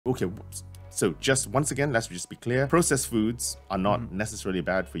okay, so just once again, let's just be clear. Processed foods are not necessarily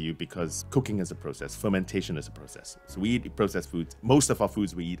bad for you because cooking is a process. Fermentation is a process. So we eat processed foods. Most of our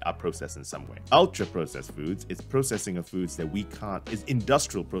foods we eat are processed in some way. Ultra processed foods is processing of foods that we can't, is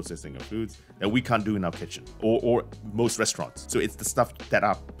industrial processing of foods that we can't do in our kitchen or most restaurants. So it's the stuff that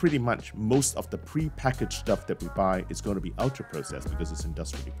are pretty much most of the pre-packaged stuff that we buy is going to be ultra processed because it's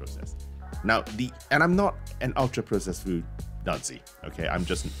industrially processed. Now, and I'm not an ultra processed food Nazi, okay? I'm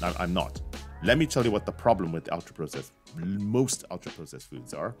not. Let me tell you what the problem with most ultra-processed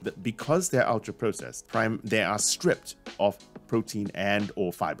foods are. That because they're ultra-processed, they are stripped of protein and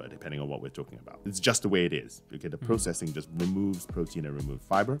or fiber, depending on what we're talking about. It's just the way it is. Okay, the processing just removes protein and removes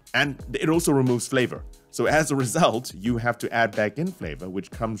fiber. And it also removes flavor. So as a result, you have to add back in flavor,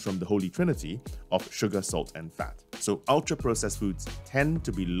 which comes from the holy trinity of sugar, salt, and fat. So ultra-processed foods tend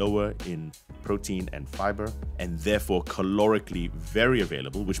to be lower in protein and fiber, and therefore calorically very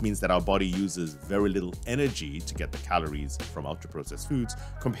available, which means that our body uses very little energy to get the calories from ultra-processed foods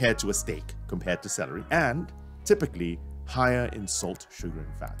compared to a steak, compared to celery, and typically higher in salt, sugar,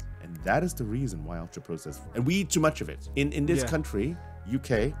 and fat. And that is the reason why ultra-processed, and we eat too much of it. In this country,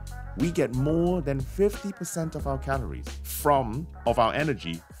 UK, we get more than 50% of our calories of our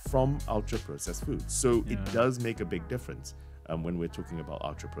energy from ultra-processed foods. So it does make a big difference when we're talking about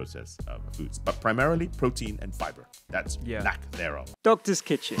ultra-processed foods. But primarily protein and fiber. That's lack thereof. Doctor's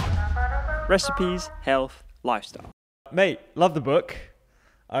Kitchen. Recipes, health, lifestyle. Mate, love the book.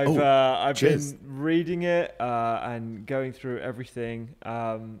 I've been reading it and going through everything.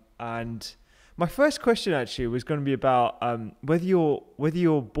 And my first question actually was going to be about whether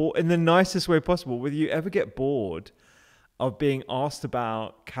you're bored in the nicest way possible. Whether you ever get bored of being asked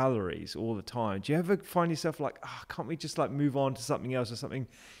about calories all the time. Do you ever find yourself like, can't we just like move on to something else or something,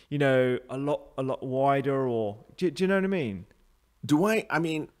 a lot wider? Or do you know what I mean? I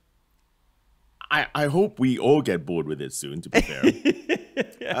mean, I hope we all get bored with it soon, to be fair.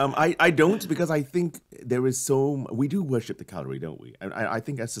 I don't, because I think there is we do worship the calorie, don't we? And I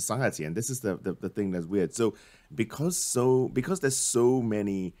think as society, and this is the thing that's weird. So because there's so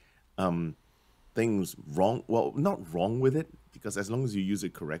many things wrong, well, not wrong with it, because as long as you use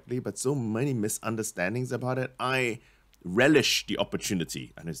it correctly, but so many misunderstandings about it, I relish the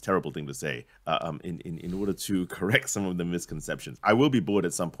opportunity, and it's a terrible thing to say, in order to correct some of the misconceptions. I will be bored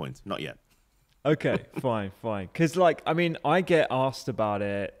at some point, not yet. Okay, fine. Because, I get asked about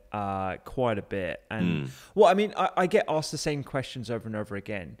it quite a bit. And, I get asked the same questions over and over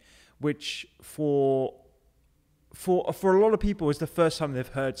again, which for a lot of people is the first time they've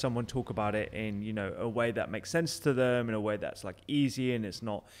heard someone talk about it in, a way that makes sense to them, in a way that's like easy and it's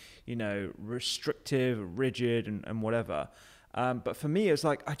not, restrictive, rigid and whatever. But for me, it's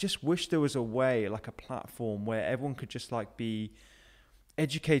like, I just wish there was a way, like a platform where everyone could just like be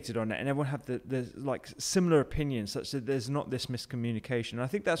educated on it and everyone have the like similar opinions, such that there's not this miscommunication. And I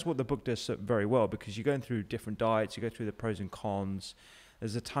think that's what the book does very well, because you're going through different diets, you go through the pros and cons.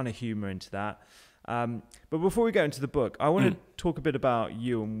 There's a ton of humor into that. But before we go into the book, I want to talk a bit about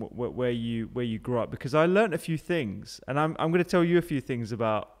you and where you grew up, because I learned a few things, and I'm going to tell you a few things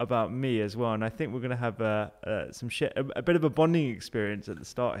about me as well. And I think we're going to have a bit of a bonding experience at the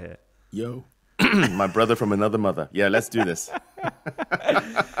start here. Yo, my brother from another mother. Yeah, let's do this.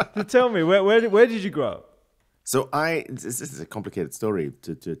 So tell me, where did you grow up? So this is a complicated story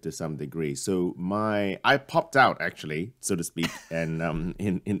to some degree. So I popped out, actually, so to speak, and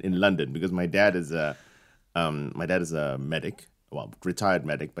in London, because my dad is a medic, well, retired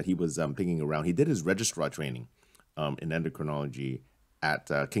medic, but he was picking around. He did his registrar training in endocrinology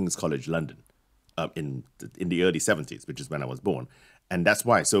at King's College London in the early 70s, which is when I was born. And that's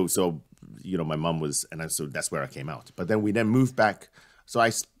why. So my mum was, so that's where I came out. But then we moved back.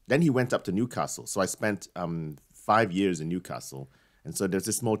 Then he went up to Newcastle. So I spent 5 years in Newcastle. And so there's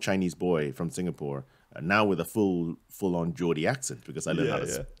this small Chinese boy from Singapore, now with a full-on Geordie accent, because I learned how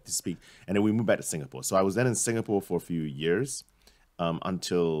to speak. And then we moved back to Singapore. So I was then in Singapore for a few years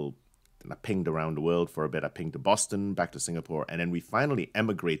until I pinged around the world for a bit. I pinged to Boston, back to Singapore. And then we finally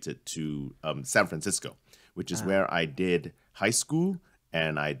emigrated to San Francisco, which is where I did high school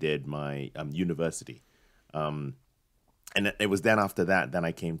and I did my university. And it was then after that, then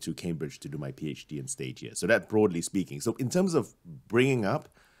I came to Cambridge to do my PhD and stayed here. So that, broadly speaking. So in terms of bringing up,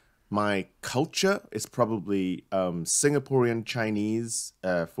 my culture is probably Singaporean Chinese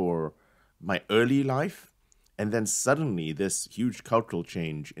for my early life. And then suddenly this huge cultural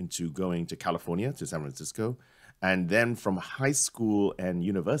change into going to California, to San Francisco. And then from high school and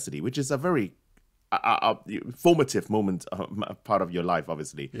university, which is a very formative moment, part of your life,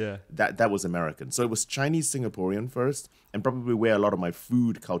 obviously. Yeah. That was American. So it was Chinese Singaporean first, and probably where a lot of my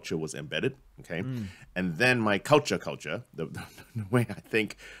food culture was embedded. Okay, and then my culture, the way I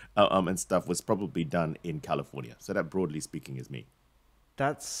think and stuff was probably done in California. So that, broadly speaking, is me.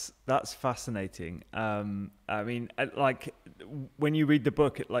 That's fascinating. I mean, like when you read the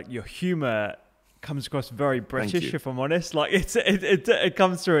book, like your humor comes across very British, if I'm honest. Like it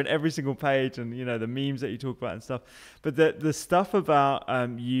comes through in every single page, and you know the memes that you talk about and stuff. But the stuff about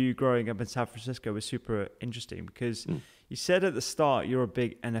you growing up in San Francisco was super interesting because you said at the start you're a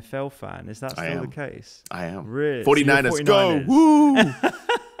big NFL fan. Is that still the case? I am. Really? 49ers, So go! Woo!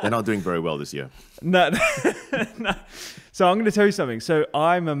 They're not doing very well this year. No. So I'm going to tell you something. So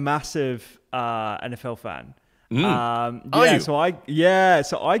I'm a massive NFL fan. So I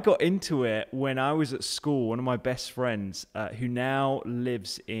got into it when I was at school. One of my best friends, who now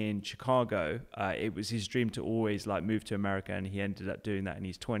lives in Chicago, it was his dream to always like move to America, and he ended up doing that in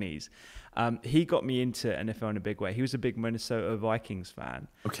his 20s. He got me into NFL in a big way. He was a big Minnesota Vikings fan.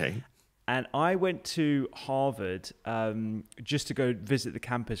 Okay. And I went to Harvard just to go visit the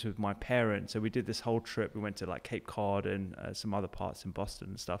campus with my parents. So we did this whole trip. We went to like Cape Cod and some other parts in Boston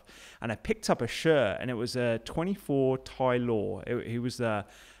and stuff. And I picked up a shirt, and it was a 24 Ty Law. He was the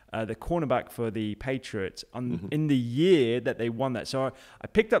cornerback for the Patriots in the year that they won that. So I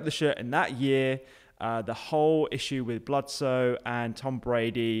picked up the shirt, and that year, the whole issue with Bledsoe and Tom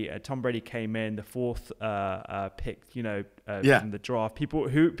Brady. Tom Brady came in the fourth pick, from the draft. People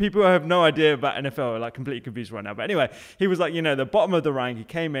who have no idea about NFL are like completely confused right now. But anyway, he was like, the bottom of the rank. He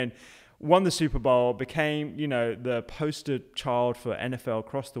came in, won the Super Bowl, became, the poster child for NFL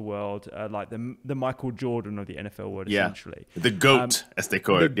across the world, like the Michael Jordan of the NFL world, essentially. The GOAT, as they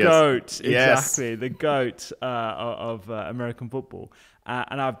call it. The GOAT, exactly. The GOAT of American football.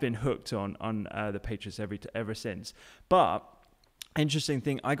 And I've been hooked on the Patriots ever since. But interesting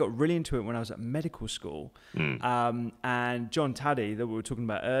thing, I got really into it when I was at medical school. And John Taddy, that we were talking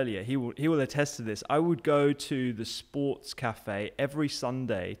about earlier, he will attest to this. I would go to the sports cafe every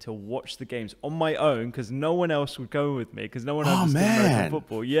Sunday to watch the games on my own because no one else would go with me because no one understood American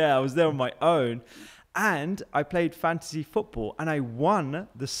football. Yeah, I was there on my own. And I played fantasy football, and I won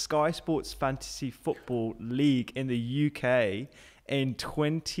the Sky Sports Fantasy Football League in the UK in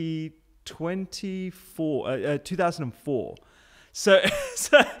 2004. So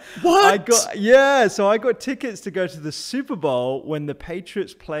what? I got tickets to go to the Super Bowl when the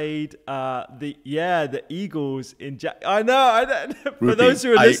Patriots played the Eagles in I know. For those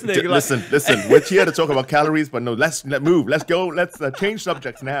who are listening, listen. We're here to talk about calories, but no, let's move. Let's go. Let's change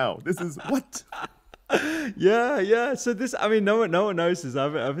subjects now. This is what. Yeah. So this, I mean, no one knows this. I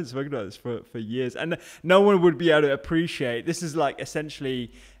haven't spoken about this for years, and no one would be able to appreciate. This is like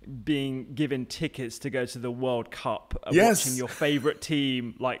essentially being given tickets to go to the World Cup, watching your favorite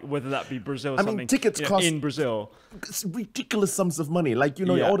team, like whether that be Brazil or something. I mean, tickets cost in Brazil ridiculous sums of money. Like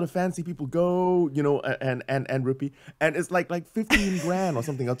all the fancy people go, and rupee, and it's like 15 grand or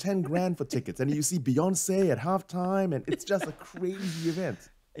something, or 10 grand for tickets, and you see Beyonce at halftime, and it's just a crazy event.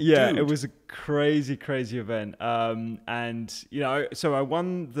 Yeah, Dude. It was a crazy event. And, so I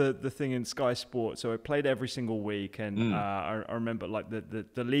won the thing in Sky Sports. So I played every single week. And I remember like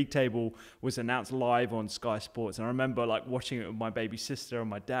the league table was announced live on Sky Sports. And I remember like watching it with my baby sister and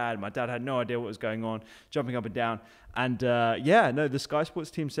my dad. My dad had no idea what was going on, jumping up and down. And the Sky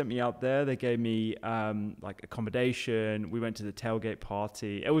Sports team sent me out there. They gave me like accommodation. We went to the tailgate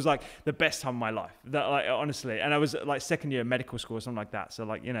party. It was like the best time of my life. That, like, honestly. And I was like second year medical school or something like that. So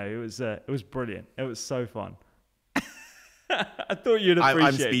like it was brilliant. It was so fun. I thought you'd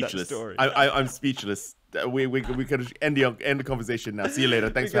appreciate that story. I'm speechless. We could end the conversation now. See you later.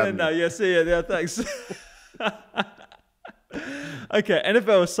 Thanks for having me. Yeah, see you. Yeah, thanks. Okay,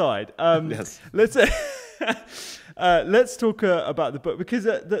 NFL aside. Yes. Let's talk about the book, because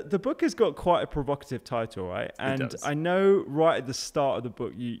the book has got quite a provocative title, right? And I know right at the start of the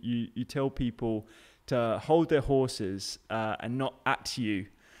book, you tell people to hold their horses and not at you.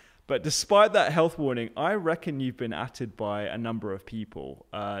 But despite that health warning, I reckon you've been atted by a number of people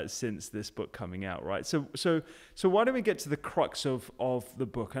since this book coming out, right? So why don't we get to the crux of the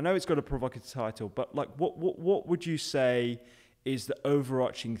book? I know it's got a provocative title, but like, what would you say is the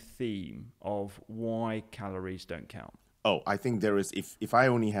overarching theme of why calories don't count? Oh, I think there is, if I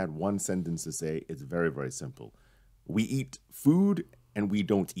only had one sentence to say, it's very, very simple. We eat food and we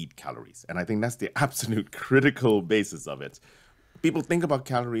don't eat calories. And I think that's the absolute critical basis of it. People think about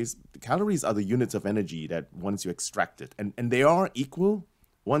calories. Calories are the units of energy that once you extract it, and they are equal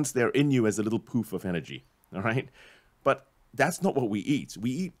once they're in you as a little poof of energy, all right? But that's not what we eat.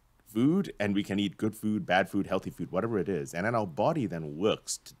 We eat food, and we can eat good food, bad food, healthy food, whatever it is. And then our body then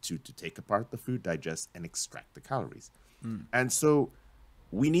works to take apart the food, digest, and extract the calories. And so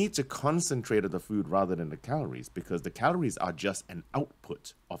we need to concentrate on the food rather than the calories, because the calories are just an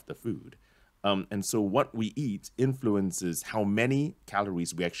output of the food. And so what we eat influences how many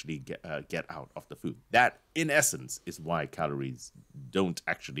calories we actually get out of the food. That, in essence, is why calories don't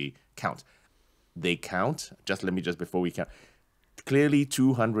actually count. They count, before we count, clearly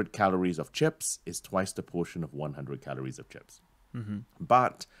 200 calories of chips is twice the portion of 100 calories of chips.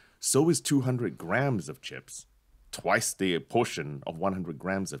 But so is 200 grams of chips, twice the portion of 100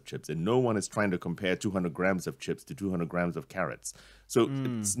 grams of chips. And no one is trying to compare 200 grams of chips to 200 grams of carrots. So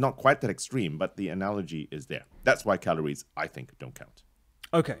it's not quite that extreme, but the analogy is there. That's why calories, I think, don't count.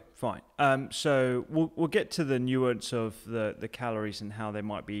 Okay, fine. So we'll get to the nuance of the calories and how they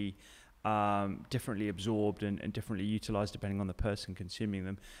might be differently absorbed and differently utilized depending on the person consuming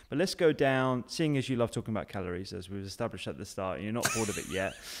them. But let's go down, seeing as you love talking about calories, as we've established at the start, and you're not bored of it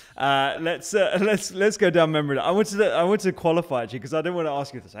yet. Let's go down memory lane. I wanted to qualify actually, because I didn't want to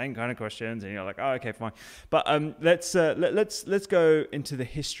ask you the same kind of questions, and you're like, oh, okay, fine. But let's go into the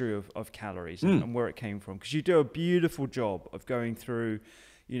history of calories and where it came from, because you do a beautiful job of going through,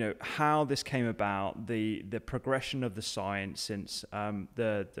 you know, how this came about, the progression of the science since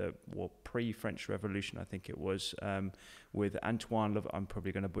the pre-French Revolution, I think it was, with I'm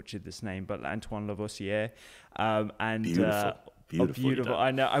probably going to butcher this name, but Antoine Lavoisier. Beautiful.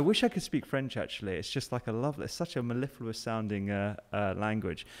 I know. I wish I could speak French, actually. It's just like it's such a mellifluous sounding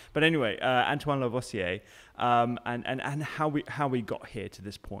language. But anyway, Antoine Lavoisier, and how we got here to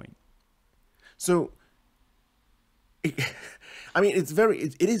this point. So, I mean,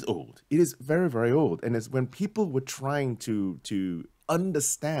 it is old. It is very, very old. And it's when people were trying to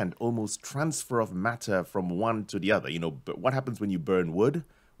understand almost transfer of matter from one to the other. You know, but what happens when you burn wood?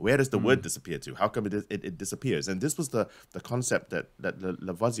 Where does the wood disappear to? How come it disappears? And this was the concept that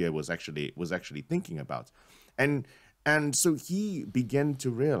Lavoisier was actually thinking about. And so he began to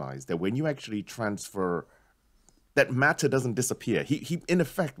realize that when you actually transfer, that matter doesn't disappear. He in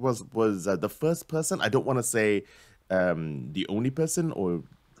effect was the first person. I don't want to say the only person, or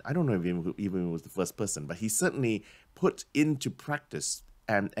I don't know if even it was the first person, but he certainly put into practice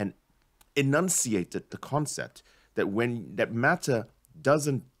and enunciated the concept that matter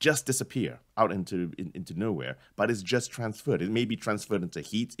doesn't just disappear out into nowhere, but it's just transferred. It may be transferred into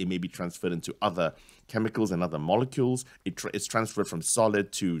heat. It may be transferred into other chemicals and other molecules. It's transferred from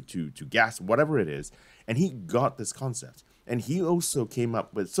solid to gas, whatever it is. And he got this concept. And he also came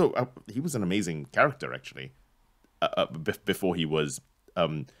up with, he was an amazing character, actually. Before he was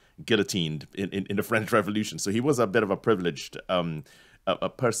guillotined in the French Revolution. So he was a bit of a privileged a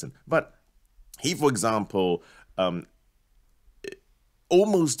person. But he, for example,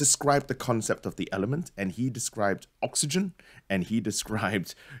 almost described the concept of the element, and he described oxygen, and he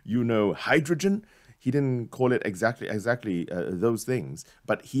described, hydrogen. He didn't call it exactly those things,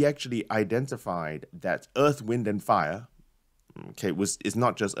 but he actually identified that earth, wind, and fire, is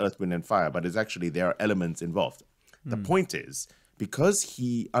not just earth, wind, and fire, but there are elements involved. The point is, because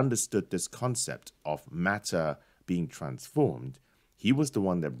he understood this concept of matter being transformed, he was the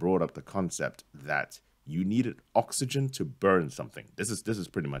one that brought up the concept that you needed oxygen to burn something. This is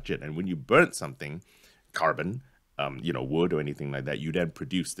pretty much it. And when you burn something, carbon, wood or anything like that, you then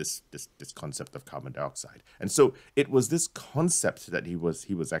produce this concept of carbon dioxide. And so it was this concept that he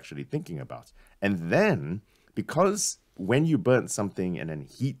was actually thinking about. And then, because when you burnt something and then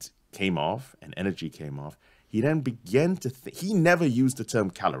heat came off and energy came off, he then began to he never used the term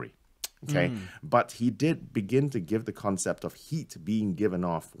calorie, but he did begin to give the concept of heat being given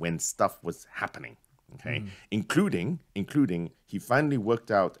off when stuff was happening, including he finally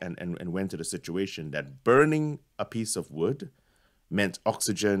worked out and went to the situation that burning a piece of wood meant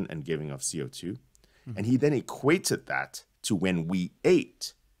oxygen and giving off CO2. And he then equated that to when we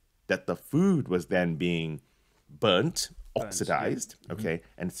ate, that the food was then being burnt, oxidized,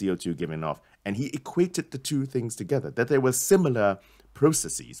 and CO2 given off. And he equated the two things together, that there were similar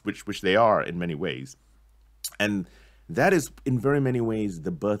processes, which they are in many ways. And that is in very many ways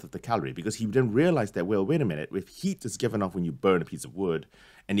the birth of the calorie, because he then realized that, well, wait a minute, if heat is given off when you burn a piece of wood,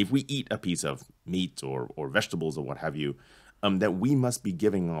 and if we eat a piece of meat or vegetables or what have you, that we must be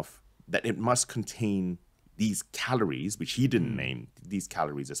giving off, that it must contain these calories, which he didn't name, these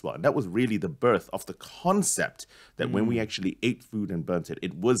calories as well. And that was really the birth of the concept that when we actually ate food and burnt it,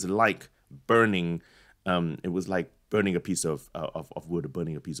 it was like burning, burning a piece of wood or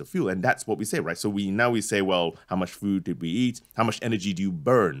burning a piece of fuel. And that's what we say, right? So we say, well, how much food did we eat? How much energy do you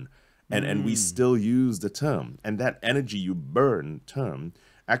burn? And we still use the term. And that energy you burn term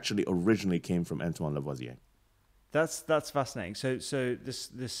actually originally came from Antoine Lavoisier. That's fascinating. So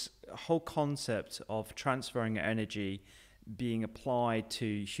this whole concept of transferring energy being applied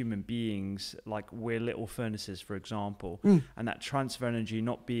to human beings, like we're little furnaces, for example, and that transfer energy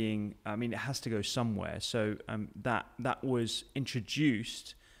not being, I mean, it has to go somewhere. So that was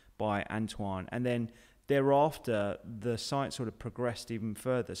introduced by Antoine, and then thereafter the science sort of progressed even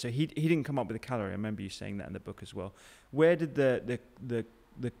further. So he didn't come up with the calorie. I remember you saying that in the book as well. Where did the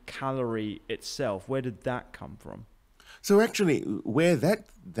calorie itself, where did that come from? So actually, where that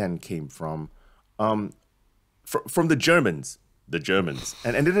then came from the Germans,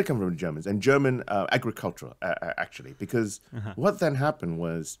 and it did come from the Germans and German agriculture, actually, because what then happened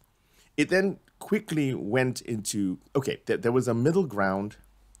was it then quickly went into, okay, there was a middle ground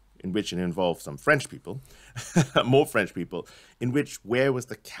in which it involved some French people, more French people, in which where was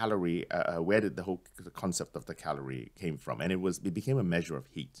the calorie, where did the concept of the calorie came from? And it became a measure of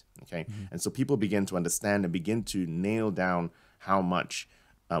heat, okay? And so people began to understand and begin to nail down how much,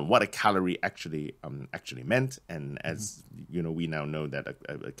 what a calorie actually meant. And as you know, we now know that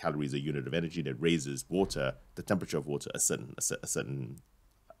a calorie is a unit of energy that raises water, the temperature of water, a certain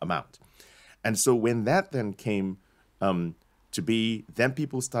amount. And so when that then came to be, then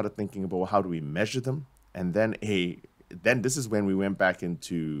people started thinking about, well, how do we measure them? And then then this is when we went back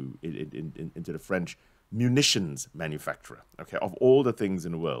into the French munitions manufacturer, okay, of all the things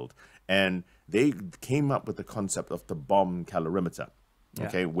in the world. And they came up with the concept of the bomb calorimeter,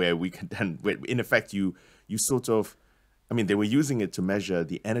 okay, where we can then, in effect, you sort of, I mean, they were using it to measure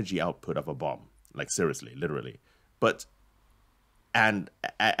the energy output of a bomb, like seriously, literally. But and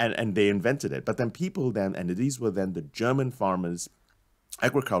they invented it. But then people then, and these were then the German farmers,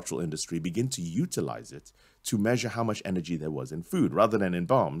 agricultural industry, begin to utilize it to measure how much energy there was in food rather than in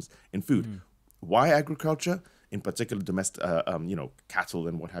bombs, in food. Why agriculture? In particular, domestic, cattle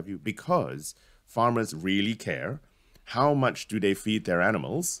and what have you? Because farmers really care how much do they feed their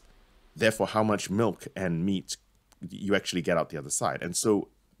animals, therefore how much milk and meat you actually get out the other side. And so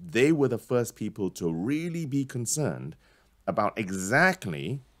they were the first people to really be concerned about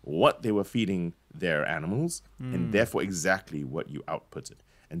exactly what they were feeding their animals and therefore exactly what you outputted.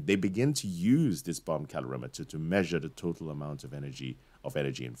 And they begin to use this bomb calorimeter to measure the total amount of energy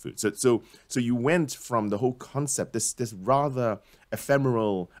in food. So you went from the whole concept, this rather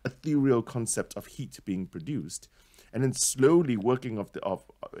ephemeral, ethereal concept of heat being produced, and then slowly working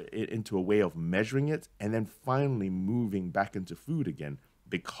into a way of measuring it, and then finally moving back into food again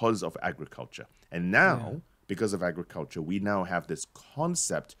because of agriculture. And now, because of agriculture, we now have this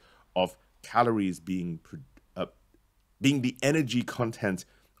concept of calories being the energy content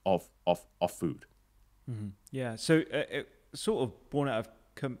of food. Yeah, so it sort of born out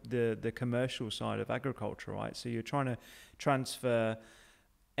of the commercial side of agriculture, right? So you're trying to transfer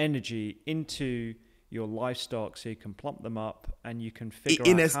energy into your livestock so you can plump them up and you can figure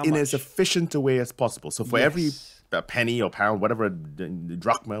out in as efficient a way as possible. So for every penny or pound, whatever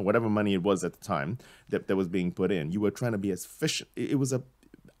drachma, whatever money it was at the time that was being put in, you were trying to be as efficient. It was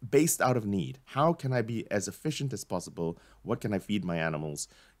based out of need. How can I be as efficient as possible? What can I feed my animals,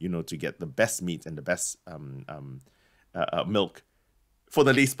 to get the best meat and the best milk for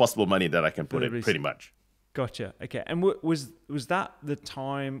the least possible money that I can put in, pretty much. Gotcha. Okay. And was that the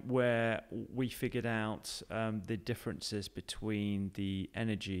time where we figured out the differences between the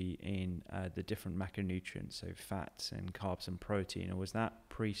energy in the different macronutrients, so fats and carbs and protein, or was that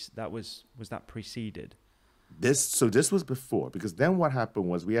was that preceded? This was before, because then what happened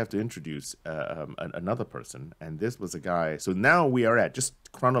was we have to introduce another person, and this was a guy. So now we are at, just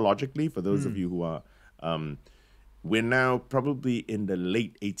chronologically, for those of you who are, we're now probably in the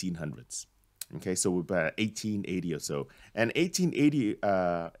late 1800s. Okay, so we're about 1880 or so. And 1880,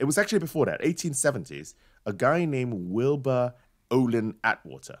 it was actually before that, 1870s, a guy named Wilbur Olin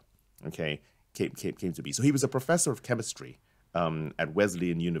Atwater, okay, came to be. So he was a professor of chemistry at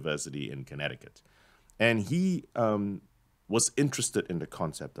Wesleyan University in Connecticut. And he was interested in the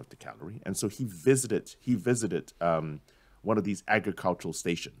concept of the calorie. And so he visited one of these agricultural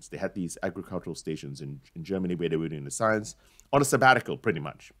stations. They had these agricultural stations in Germany where they were doing the science on a sabbatical, pretty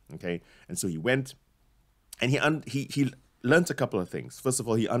much. Okay, and so he went, and he learned a couple of things. First of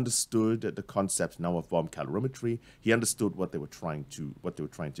all, he understood the concept now of bomb calorimetry. He understood what they were trying to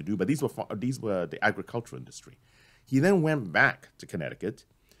do. But these were the agricultural industry. He then went back to Connecticut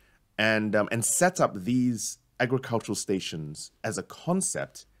and set up these agricultural stations as a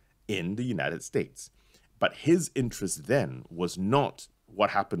concept in the United States. But his interest then was not what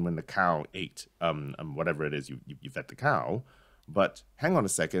happened when the cow ate whatever it is you fed the cow, but hang on a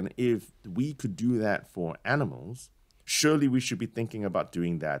second, if we could do that for animals, Surely we should be thinking about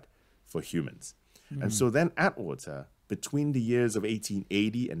doing that for humans. And so then Atwater, between the years of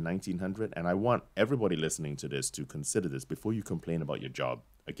 1880 and 1900, and I want everybody listening to this to consider this before you complain about your job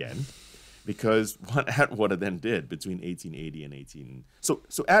again, because what Atwater then did between 1880 and 18... So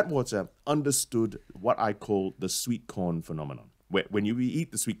Atwater understood what I call the sweet corn phenomenon. Where when you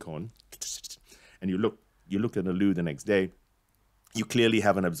eat the sweet corn and you look at the loo the next day, you clearly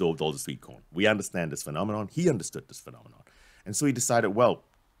haven't absorbed all the sweet corn. We understand this phenomenon. He understood this phenomenon. And so he decided, well,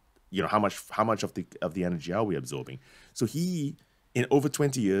 you know, how much of the energy are we absorbing? So he, in over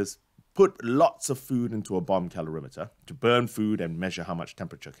 20 years, put lots of food into a bomb calorimeter to burn food and measure how much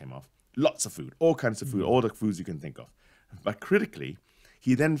temperature came off. Lots of food, all kinds of food, all the foods you can think of. But critically,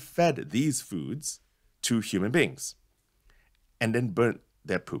 he then fed these foods to human beings and then burnt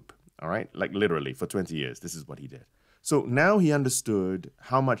their poop, all right? Like literally for 20 years, this is what he did. So now he understood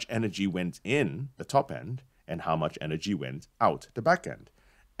how much energy went in the top end and how much energy went out the back end.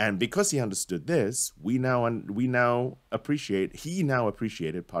 And because he understood this, he now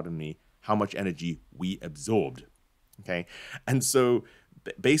appreciated, pardon me, how much energy we absorbed, okay? And so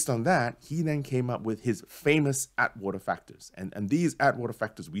based on that, he then came up with his famous Atwater factors. And these Atwater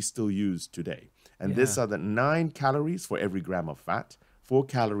factors we still use today. And these are the 9 calories for every gram of fat, 4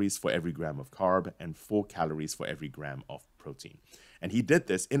 calories for every gram of carb, and 4 calories for every gram of protein. And he did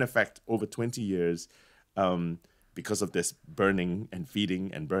this, in effect, over 20 years, because of this burning and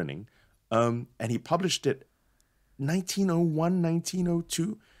feeding and burning. And he published it 1901,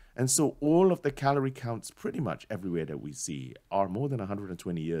 1902. And so all of the calorie counts pretty much everywhere that we see are more than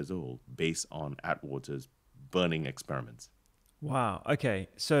 120 years old based on Atwater's burning experiments. Wow. Okay.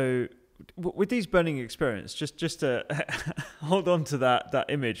 So with these burning experiments, just to hold on to that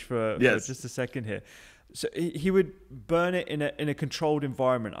image for just a second here. So he would burn it in a controlled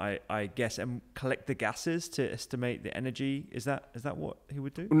environment, I guess, and collect the gases to estimate the energy. Is that what he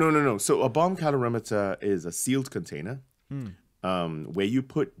would do? No. So a bomb calorimeter is a sealed container where you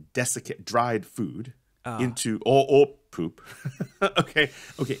put desiccated, dried food into or poop,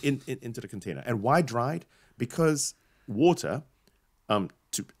 into the container. And why dried? Because water,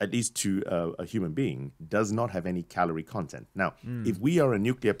 at least to a human being, does not have any calorie content. Now, if we are a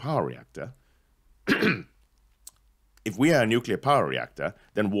nuclear power reactor. If we are a nuclear power reactor,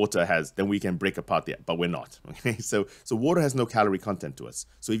 then we can break apart but we're not. Okay, so water has no calorie content to us.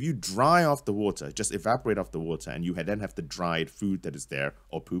 So if you dry off the water, just evaporate off the water, and you then have the dried food that is there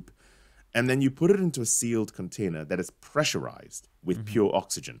or poop, and then you put it into a sealed container that is pressurized with pure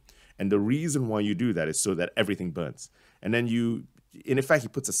oxygen. And the reason why you do that is so that everything burns. And then in effect, he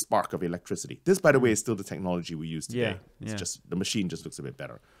puts a spark of electricity. This, by the way, is still the technology we use today. It's just the machine just looks a bit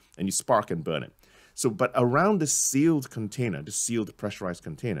better, and you spark and burn it. So, but around the sealed container, the sealed pressurized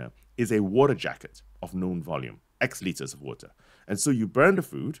container, is a water jacket of known volume, X liters of water. And so you burn the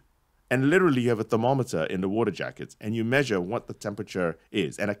food, and literally you have a thermometer in the water jacket, and you measure what the temperature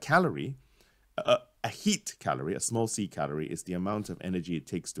is. And a calorie, a heat calorie, a small c calorie, is the amount of energy it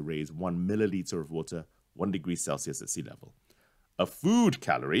takes to raise 1 milliliter of water 1 degree Celsius at sea level. A food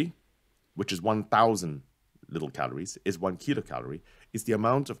calorie, which is 1,000 little calories, is 1 kilocalorie, is the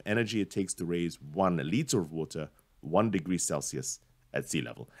amount of energy it takes to raise 1 liter of water 1 degree Celsius at sea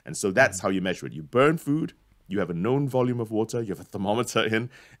level. And so that's how you measure it. You burn food, you have a known volume of water, you have a thermometer in,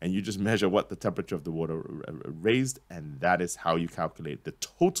 and you just measure what the temperature of the water raised, and that is how you calculate the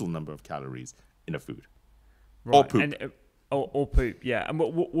total number of calories in a food. Right. Or poop. Or poop, yeah. And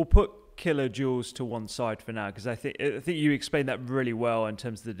we'll put kilojoules to one side for now, because I think you explained that really well in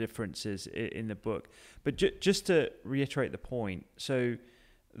terms of the differences in the book. But just to reiterate the point, so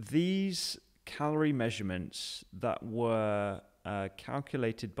these calorie measurements that were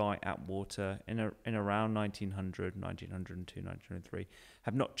calculated by Atwater in around 1900, 1902, 1903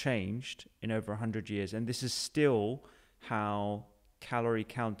 have not changed in over 100 years. And this is still how calorie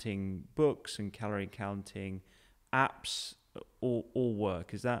counting books and calorie counting apps all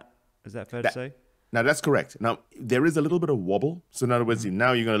work. Is that fair to say? Now, that's correct. Now, there is a little bit of wobble. So in other words,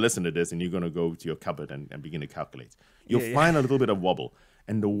 now you're going to listen to this and you're going to go to your cupboard and begin to calculate. You'll find a little bit of wobble.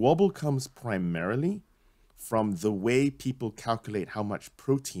 And the wobble comes primarily from the way people calculate how much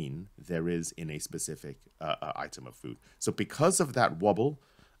protein there is in a specific item of food. So because of that wobble,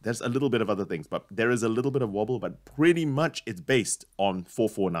 there's a little bit of other things, but there is a little bit of wobble, but pretty much it's based on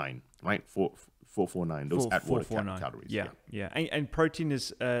 449, right? 449, those Atwater calories. Yeah. And protein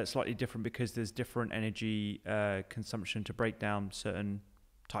is slightly different because there's different energy consumption to break down certain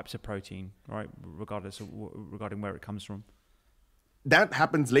types of protein, right? Regarding where it comes from. That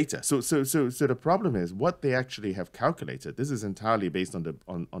happens later. So the problem is what they actually have calculated. This is entirely based on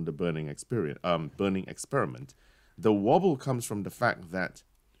the burning experiment. The wobble comes from the fact that,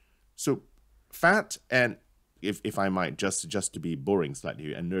 so fat and, if I might, just to be boring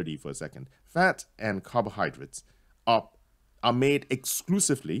slightly and nerdy for a second, fat and carbohydrates are made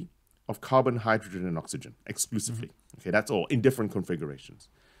exclusively of carbon, hydrogen, and oxygen, exclusively. Okay, that's all, in different configurations.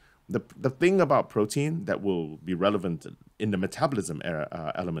 The thing about protein that will be relevant in the metabolism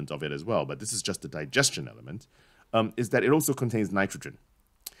element of it as well, but this is just the digestion element, is that it also contains nitrogen.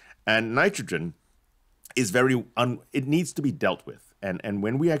 And nitrogen is it needs to be dealt with. And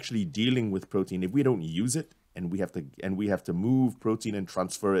when we're actually dealing with protein, if we don't use it, and we have to move protein and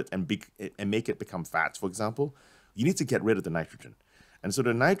transfer it and make it become fat, for example, you need to get rid of the nitrogen. And so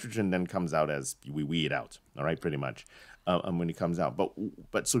the nitrogen then comes out as we weed it out, all right, pretty much, when it comes out.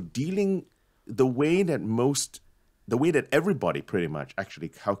 But so the way that everybody pretty much actually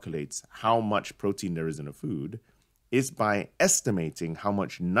calculates how much protein there is in a food is by estimating how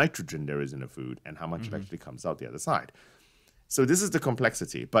much nitrogen there is in a food and how much it actually comes out the other side. So this is the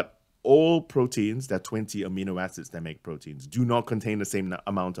complexity, but all proteins, there are 20 amino acids that make proteins, do not contain the same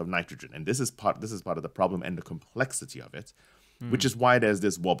amount of nitrogen. And this is part of the problem and the complexity of it, which is why there's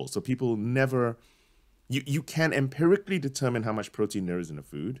this wobble. So people never, you can empirically determine how much protein there is in a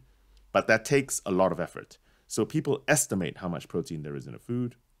food, but that takes a lot of effort. So people estimate how much protein there is in a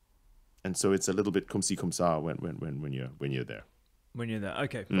food. And so it's a little bit cum si cum sa when you're there. When you're there,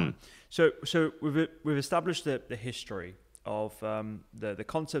 okay, fine. So we've established the history of the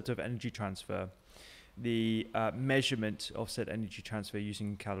concept of energy transfer, the measurement of said energy transfer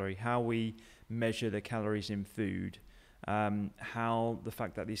using calorie, how we measure the calories in food, how the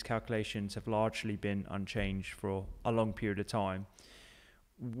fact that these calculations have largely been unchanged for a long period of time.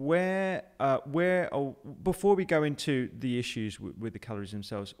 Before we go into the issues with the calories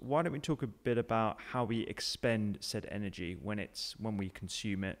themselves, why don't we talk a bit about how we expend said energy when we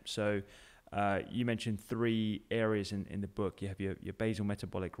consume it? So you mentioned 3 areas in the book. You have your basal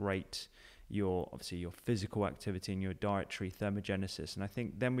metabolic rate, your physical activity, and your dietary thermogenesis. And I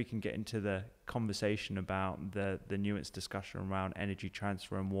think then we can get into the conversation about the nuanced discussion around energy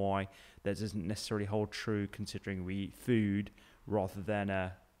transfer and why that doesn't necessarily hold true considering we eat food rather than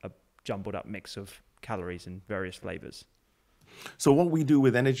a jumbled up mix of calories and various flavors. So what we do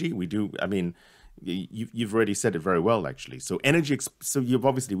with energy, you've already said it very well, actually. So energy,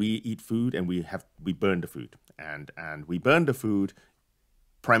 we eat food and we burn the food, and we burn the food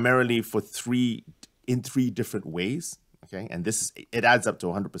primarily in three different ways. Okay, and it adds up to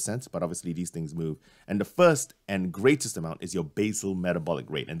 100%, but obviously these things move. And the first and greatest amount is your basal metabolic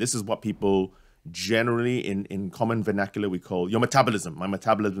rate, and this is what people generally in common vernacular we call your metabolism. My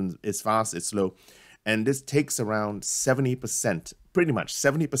metabolism is fast, it's slow. And this takes around 70%, pretty much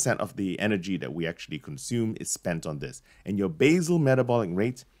 70% of the energy that we actually consume is spent on this. And your basal metabolic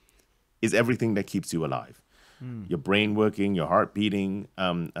rate is everything that keeps you alive. Your brain working, your heart beating,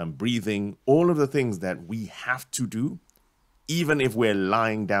 breathing, all of the things that we have to do, even if we're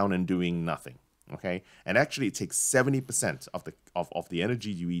lying down and doing nothing. Okay, and actually it takes 70% of the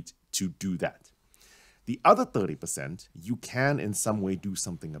energy you eat to do that. The other 30% you can in some way do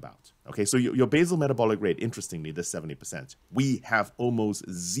something about. Okay, so your basal metabolic rate, interestingly, this 70%, we have almost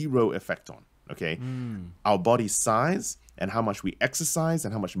zero effect on. Okay, our body size and how much we exercise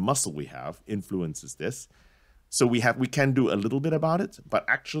and how much muscle we have influences this. So we can do a little bit about it, but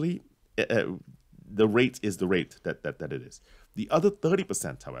actually the rate is the rate that it is. The other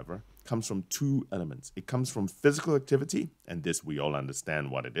 30%, however, comes from 2 elements. It comes from physical activity, and this we all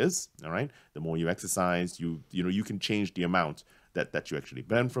understand what it is. All right, the more you exercise, you can change the amount that you actually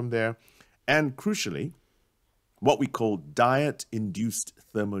burn from there, and crucially, what we call diet-induced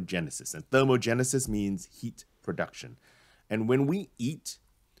thermogenesis. And thermogenesis means heat production. And when we eat,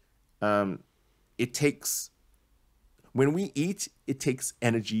 it takes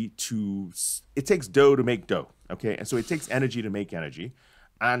energy it takes dough to make dough. Okay, and so it takes energy to make energy.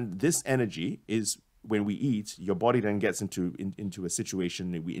 And this energy is, when we eat, your body then gets into a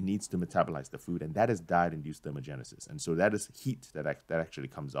situation that it needs to metabolize the food, and that is diet-induced thermogenesis. And so that is heat that actually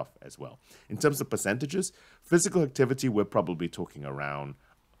comes off as well. In terms of percentages, physical activity, we're probably talking around,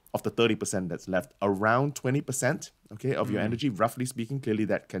 of the 30% that's left, around 20%, okay, of your energy, roughly speaking. Clearly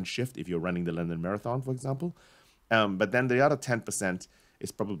that can shift if you're running the London Marathon, for example. But then the other 10%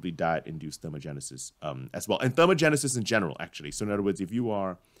 is probably diet-induced thermogenesis as well. And thermogenesis in general, actually. So in other words, if you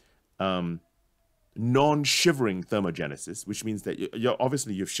are non-shivering thermogenesis, which means that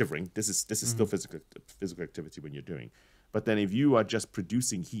you're shivering. This is still physical activity when you're doing. But then if you are just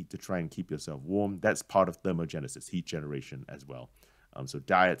producing heat to try and keep yourself warm, that's part of thermogenesis, heat generation as well. So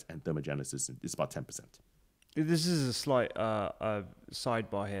diet and thermogenesis is about 10%. This is a slight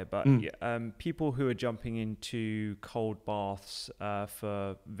sidebar here, but people who are jumping into cold baths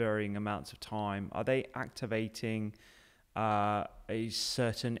for varying amounts of time, are they activating a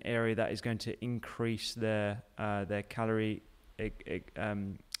certain area that is going to increase their calorie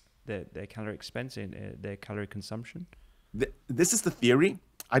their calorie expense in their calorie consumption? This is the theory.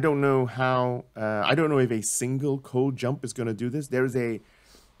 I don't know how. I don't know if a single cold jump is going to do this. There is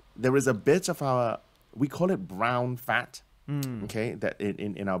a bit of our, we call it brown fat, okay, that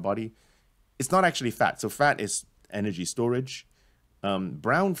in our body. It's not actually fat. So fat is energy storage.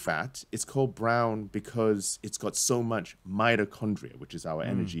 Brown fat, it's called brown because it's got so much mitochondria, which is our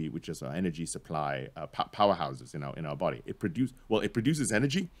energy, which is our energy supply powerhouses in our body. It produces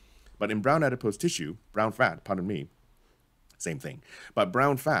energy, but in brown adipose tissue, brown fat, pardon me, same thing. But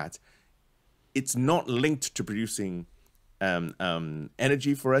brown fat, it's not linked to producing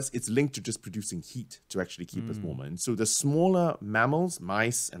energy for us. It's linked to just producing heat to actually keep us warmer. And so the smaller mammals,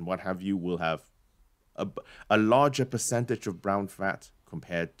 mice and what have you, will have a larger percentage of brown fat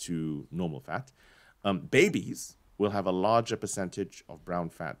compared to normal fat. Babies will have a larger percentage of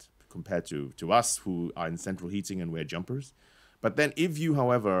brown fat compared to us who are in central heating and wear jumpers. But then if you,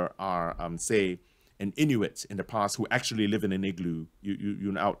 however, are, say, an Inuit in the past who actually live in an igloo,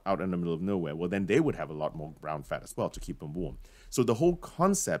 you're out in the middle of nowhere, well, then they would have a lot more brown fat as well to keep them warm. So the whole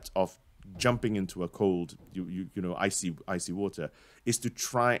concept of jumping into a cold, icy water is to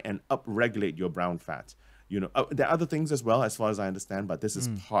try and upregulate your brown fat. There are other things as well, as far as I understand, but this is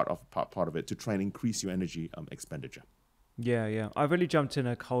part of it, to try and increase your energy expenditure. Yeah. I've really jumped in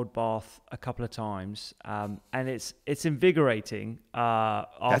a cold bath a couple of times, and it's invigorating.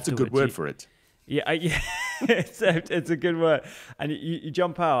 That's a good word for it. Yeah, it's a good word. And you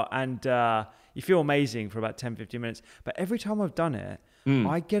jump out and you feel amazing for about 10, 15 minutes. But every time I've done it,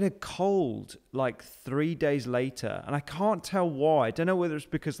 I get a cold like 3 days later, and I can't tell why. I don't know whether it's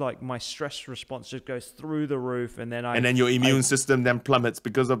because like my stress response just goes through the roof, and then your immune system then plummets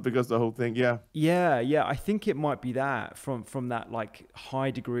because the whole thing. Yeah. I think it might be that from that like high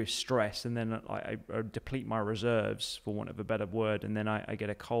degree of stress, and then I deplete my reserves, for want of a better word, and then I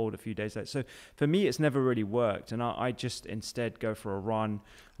get a cold a few days later. So for me, it's never really worked, and I just instead go for a run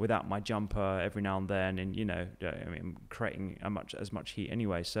without my jumper every now and then, and I'm creating as much heat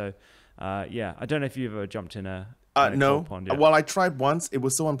anyway. So I don't know if you've ever jumped in a no. cold pond yet. Well, I tried once. It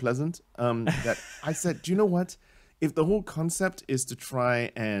was so unpleasant that I said, do you know what? If the whole concept is to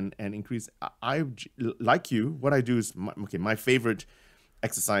try and increase, I like you. What I do is my favorite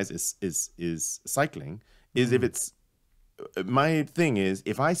exercise is cycling. If it's my thing is,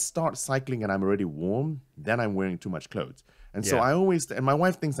 if I start cycling and I'm already warm, then I'm wearing too much clothes. And so I always, and my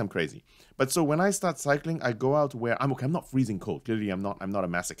wife thinks I'm crazy. But so when I start cycling, I go out where I'm not freezing cold. Clearly, I'm not a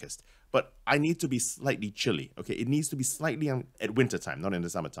masochist. But I need to be slightly chilly. Okay, it needs to be slightly at wintertime, not in the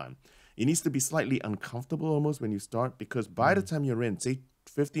summertime. It needs to be slightly uncomfortable almost when you start, because by the time you're in, say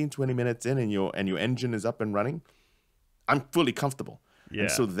 15, 20 minutes in, and your engine is up and running, I'm fully comfortable. Yeah.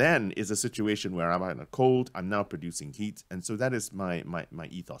 And so then is a situation where I'm in a cold, I'm now producing heat. And so that is my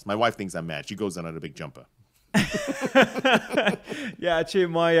ethos. My wife thinks I'm mad. She goes on a big jumper. Yeah, actually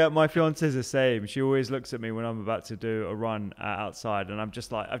my fiance is the same. She always looks at me when I'm about to do a run outside, and I'm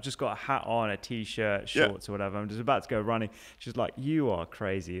just like, I've just got a hat on, a t-shirt, shorts or whatever. I'm just about to go running. She's like, you are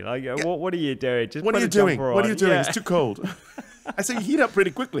crazy. Like, what are you doing? Just what are you doing? What are you doing? It's too cold. I say you heat up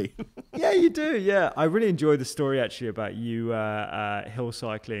pretty quickly. Yeah, you do. Yeah, I really enjoyed the story actually about you hill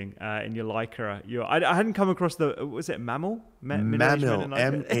cycling in your Lycra. I hadn't come across was it Mammal? Mammal,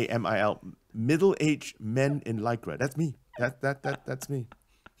 M-A-M-I-L. Middle-aged men in Lycra. That's me. That's me.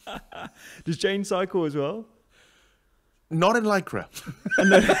 Does Jane cycle as well? Not in Lycra.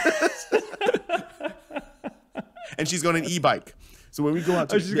 And she's got an e-bike. So when we go out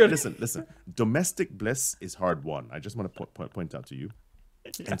to listen, domestic bliss is hard won. I just want to point out to you.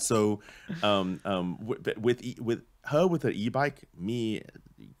 Yeah. And so with her e-bike, me,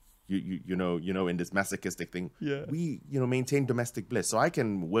 you know, in this masochistic thing, we maintain domestic bliss. So I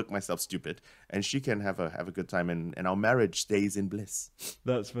can work myself stupid, and she can have a good time, and our marriage stays in bliss.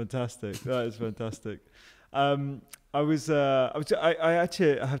 That's fantastic. That is fantastic. I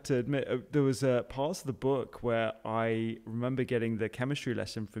actually have to admit, there was parts of the book where I remember getting the chemistry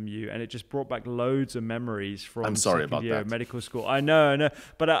lesson from you, and it just brought back loads of memories from second year medical school. I know,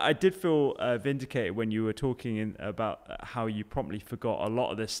 but I did feel vindicated when you were talking about how you promptly forgot a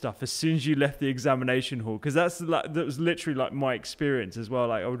lot of this stuff as soon as you left the examination hall, because that was literally like my experience as well.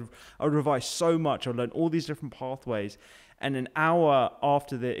 Like I would revise so much. I learned all these different pathways. And an hour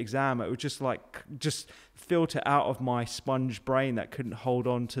after the exam, it would just filter out of my sponge brain that couldn't hold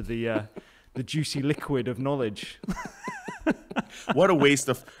on to the the juicy liquid of knowledge. What a waste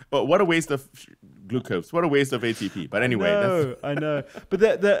of glucose. What a waste of ATP. But anyway, I know. But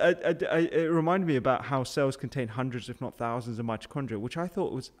it reminded me about how cells contain hundreds, if not thousands, of mitochondria, which I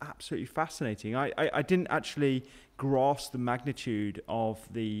thought was absolutely fascinating. I didn't actually grasp the magnitude of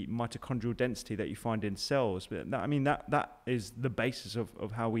the mitochondrial density that you find in cells. But that is the basis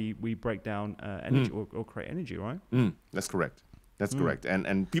of how we break down energy or create energy, right? That's correct. That's correct.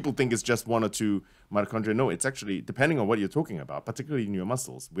 And people think it's just one or two mitochondria. No, it's actually, depending on what you're talking about, particularly in your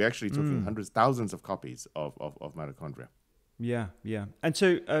muscles, we're actually talking hundreds, thousands of copies of mitochondria. Yeah. And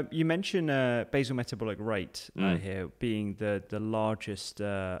so you mentioned basal metabolic rate here being the largest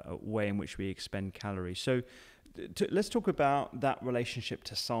way in which we expend calories. So let's talk about that relationship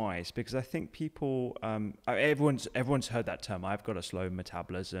to size, because I think people, everyone's heard that term. I've got a slow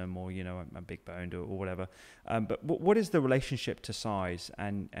metabolism, or I'm big boned, or whatever. But what is the relationship to size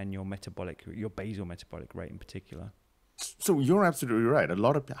and your basal metabolic rate in particular? So you're absolutely right.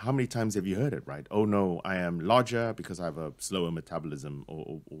 How many times have you heard it, right? Oh no, I am larger because I have a slower metabolism,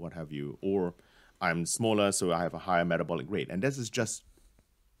 or what have you, or I'm smaller so I have a higher metabolic rate, and this is just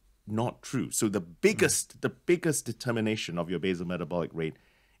not true. So the biggest determination of your basal metabolic rate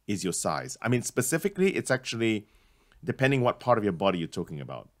is your size. I mean, specifically, it's actually depending what part of your body you're talking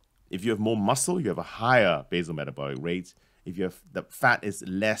about. If you have more muscle, you have a higher basal metabolic rate. If you have the fat is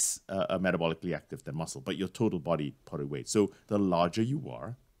less metabolically active than muscle, but your total body weight. So the larger you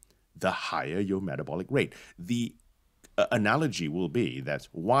are, the higher your metabolic rate. The analogy will be that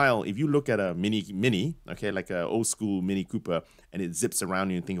while if you look at a mini, okay, like a old school Mini Cooper, and it zips around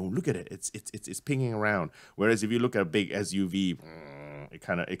you and think, oh, look at it, it's pinging around. Whereas if you look at a big SUV, it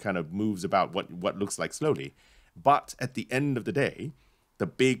kind of moves about what looks like slowly. But at the end of the day, the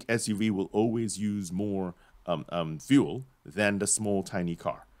big SUV will always use more fuel than the small tiny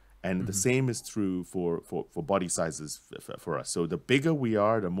car. And the same is true for body sizes for us. So the bigger we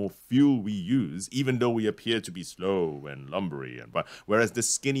are, the more fuel we use, even though we appear to be slow and lumbery. Whereas the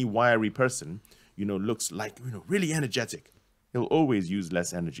skinny, wiry person, looks like really energetic. He'll always use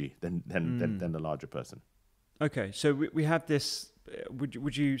less energy than the larger person. Okay, so we have this.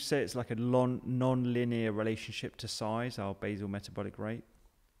 Would you say it's like a non-linear relationship to size, our basal metabolic rate?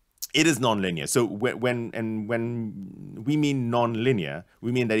 It is non-linear. So when we mean non-linear,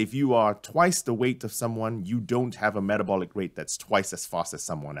 we mean that if you are twice the weight of someone, you don't have a metabolic rate that's twice as fast as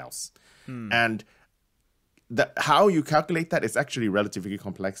someone else. And how you calculate that is actually relatively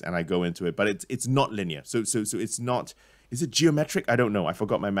complex, and I go into it, but it's not linear. So it's not. Is it geometric? I don't know. I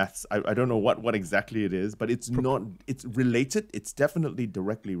forgot my maths. I don't know what exactly it is, but it's not. It's related. It's definitely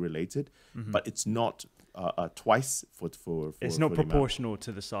directly related, but it's not. Twice for it's not proportional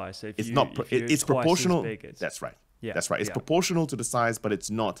to the size. So it's proportional. Big, that's right. Yeah, that's right. It's proportional to the size, but it's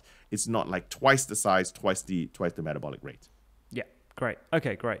not like twice the size, twice the metabolic rate. Yeah, great.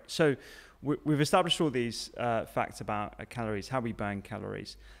 Okay, great. So we've established all these facts about calories, how we burn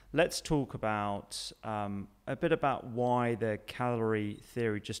calories. Let's talk about a bit about why the calorie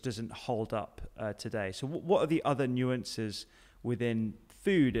theory just doesn't hold up today. So what are the other nuances within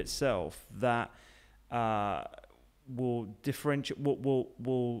food itself that will differentiate, what's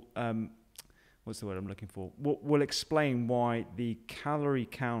the word I'm looking for? Will explain why the calorie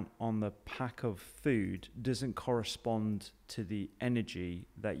count on the pack of food doesn't correspond to the energy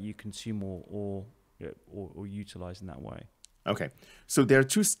that you consume or utilize in that way. Okay, so there are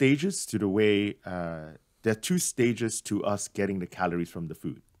two stages to the way. There are two stages to us getting the calories from the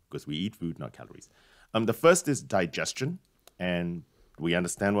food, because we eat food, not calories. The first is digestion, and we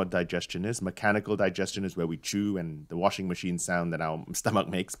understand what digestion is. Mechanical digestion is where we chew and the washing machine sound that our stomach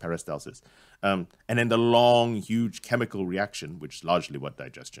makes, peristalsis. And then the long, huge chemical reaction, which is largely what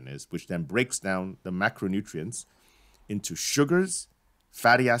digestion is, which then breaks down the macronutrients into sugars,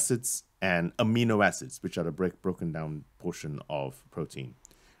 fatty acids, and amino acids, which are the broken down portion of protein.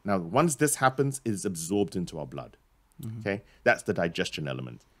 Now, once this happens, it is absorbed into our blood. Okay, that's the digestion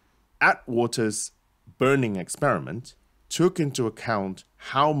element. Atwater's burning experiment took into account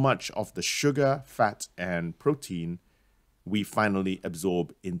how much of the sugar, fat, and protein we finally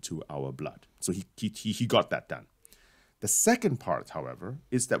absorb into our blood. So he got that done. The second part, however,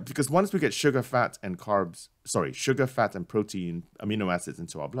 is that because once we get sugar, fat, and protein, amino acids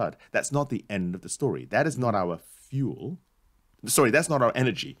into our blood, that's not the end of the story. That is not our fuel. That's not our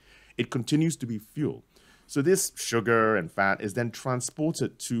energy. It continues to be fuel. So this sugar and fat is then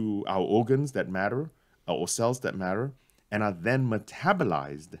transported to our organs that matter, or cells that matter, and are then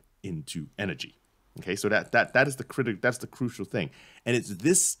metabolized into energy. Okay, so that is that's the crucial thing. And it's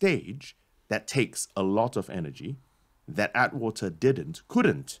this stage that takes a lot of energy that Atwater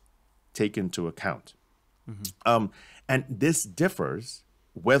couldn't take into account. And this differs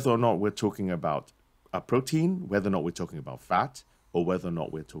whether or not we're talking about a protein, whether or not we're talking about fat, or whether or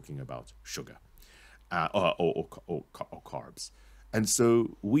not we're talking about sugar or carbs. And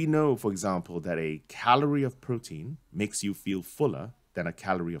so we know, for example, that a calorie of protein makes you feel fuller than a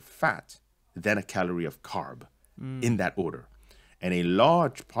calorie of fat, than a calorie of carb, in that order. And a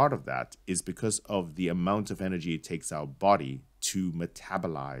large part of that is because of the amount of energy it takes our body to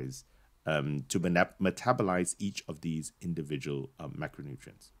metabolize each of these individual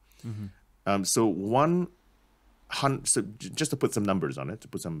macronutrients. So just to put some numbers on it, to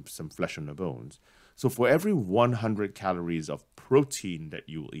put some flesh on the bones. So for every 100 calories of protein that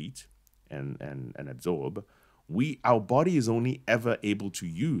you'll eat and absorb, our body is only ever able to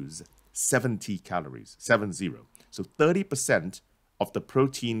use 70 calories, 70. So 30% of the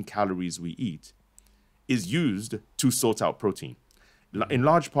protein calories we eat is used to sort out protein. In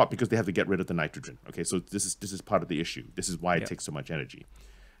large part because they have to get rid of the nitrogen. Okay, so this is part of the issue. This is why it takes so much energy.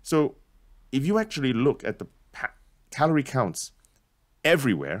 So if you actually look at the calorie counts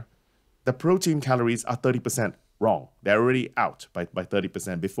everywhere, the protein calories are 30% wrong. They're already out by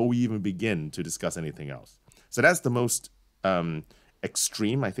 30% before we even begin to discuss anything else. So that's the most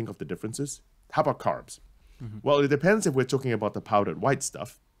extreme, I think, of the differences. How about carbs? Well, it depends if we're talking about the powdered white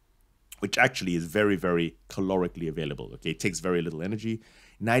stuff, which actually is very, very calorically available. Okay, it takes very little energy.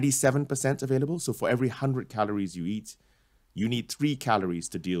 97% available. So for every 100 calories you eat, you need 3 calories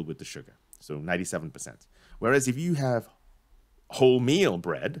to deal with the sugar. So 97%. Whereas if you have wholemeal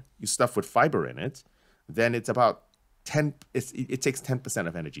bread, you stuff with fiber in it, then it's about 10. It takes 10%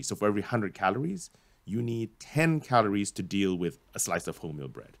 of energy. So for every 100 calories, you need 10 calories to deal with a slice of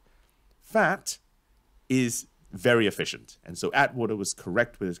wholemeal bread. Fat is very efficient. And so Atwater was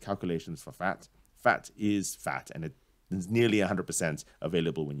correct with his calculations for fat. Fat is fat, and it is nearly 100%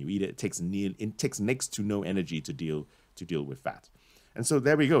 available when you eat it. It takes next to no energy to deal with fat. And so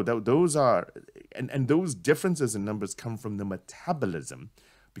there we go. Those are, and those differences in numbers come from the metabolism,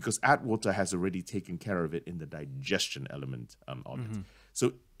 because Atwater has already taken care of it in the digestion element of it.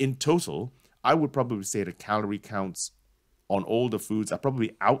 So in total, I would probably say the calorie counts on all the foods are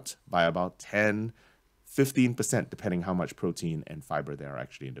probably out by about 10-15%, depending how much protein and fiber there are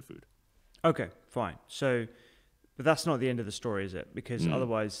actually in the food. Okay, fine. So, but that's not the end of the story, is it? Because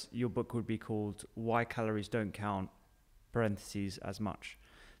otherwise your book would be called "Why Calories Don't Count," parentheses, as much.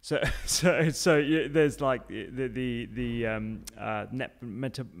 So there's like the net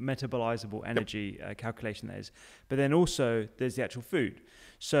metabolizable energy calculation there is, but then also there's the actual food.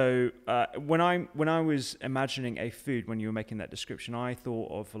 So when I was imagining a food, when you were making that description, I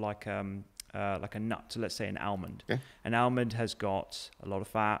thought of like a nut. So let's say an almond. Okay. An almond has got a lot of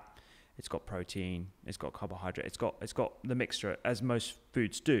fat. It's got protein. It's got carbohydrate. It's got the mixture, as most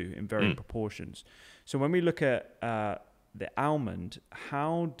foods do, in varying proportions. So when we look at the almond,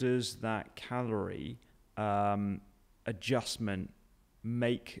 how does that calorie adjustment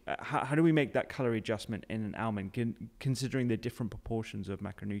how do we make that calorie adjustment in an almond, considering the different proportions of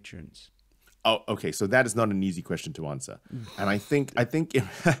macronutrients? Oh, okay. So that is not an easy question to answer, and I think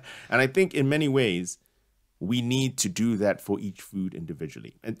in many ways we need to do that for each food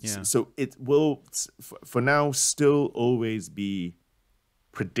individually. And so it will, for now, still always be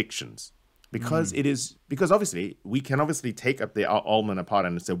predictions. Because because obviously we can take up the almond apart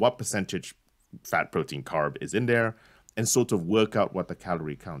and say what percentage fat, protein, carb is in there, and sort of work out what the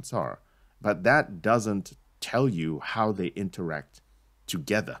calorie counts are. But that doesn't tell you how they interact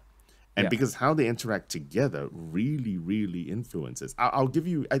together. And because how they interact together really, really influences. I'll give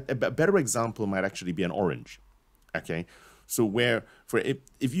you a better example might actually be an orange. Okay. So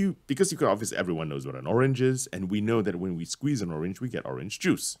because you can obviously, everyone knows what an orange is, and we know that when we squeeze an orange, we get orange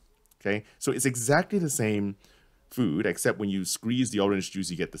juice. Okay, so it's exactly the same food, except when you squeeze the orange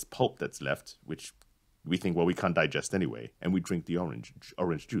juice, you get this pulp that's left, which we think, well, we can't digest anyway, and we drink the orange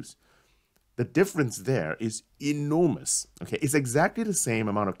juice. The difference there is enormous. Okay, it's exactly the same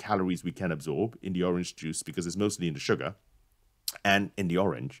amount of calories we can absorb in the orange juice because it's mostly in the sugar and in the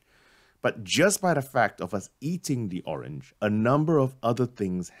orange. But just by the fact of us eating the orange, a number of other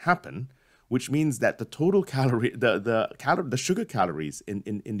things happen, which means that the total calorie, the sugar calories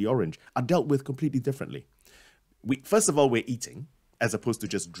in the orange are dealt with completely differently. First of all, we're eating as opposed to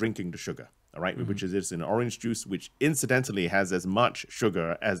just drinking the sugar, all right? Which is in orange juice, which incidentally has as much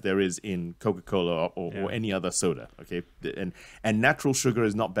sugar as there is in Coca-Cola or any other soda, okay? And natural sugar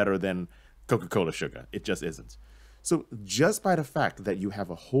is not better than Coca-Cola sugar. It just isn't. So just by the fact that you have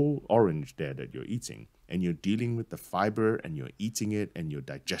a whole orange there that you're eating, and you're dealing with the fiber and you're eating it and your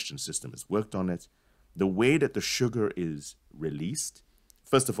digestion system has worked on it, the way that the sugar is released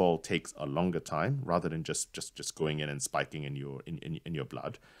first of all, takes a longer time rather than just going in and spiking in your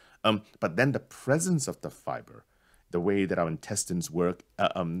blood. But then the presence of the fiber, the way that our intestines work,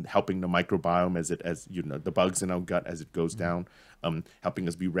 helping the microbiome as you know, the bugs in our gut as it goes down, helping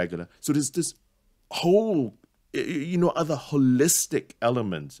us be regular. So there's this whole, you know, other holistic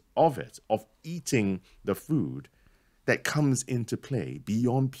element of it, of eating the food, that comes into play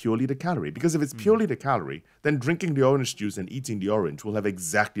beyond purely the calorie. Because if it's purely the calorie, then drinking the orange juice and eating the orange will have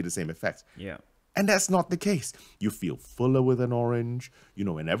exactly the same effect. Yeah. And that's not the case. You feel fuller with an orange, you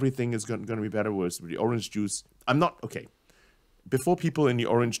know, and everything is going to be better. Whereas with the orange juice, okay. Before people in the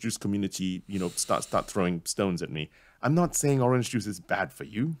orange juice community, you know, start throwing stones at me, I'm not saying orange juice is bad for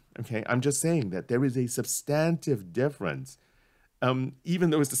you, okay? I'm just saying that there is a substantive difference, even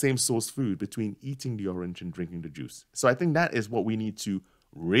though it's the same source food, between eating the orange and drinking the juice. So I think that is what we need to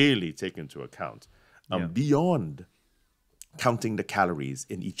really take into account, beyond counting the calories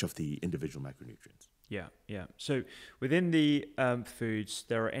in each of the individual macronutrients. Yeah. So within the foods,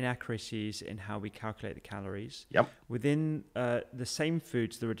 there are inaccuracies in how we calculate the calories. Yep. Within the same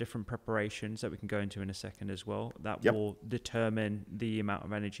foods, there are different preparations that we can go into in a second as well that will determine the amount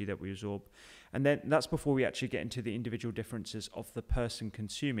of energy that we absorb. And then that's before we actually get into the individual differences of the person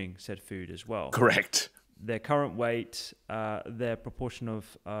consuming said food as well. Correct. Their current weight, their proportion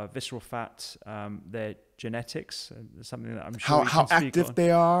of visceral fat, their genetics, something that I'm sure how active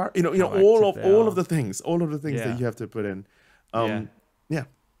they are, you know, all of the things that you have to put in, and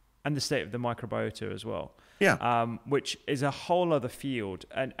the state of the microbiota as well, which is a whole other field.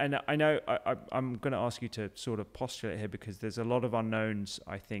 And I know I'm going to ask you to sort of postulate here, because there's a lot of unknowns,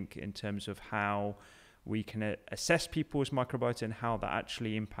 I think, in terms of how we can assess people's microbiota and how that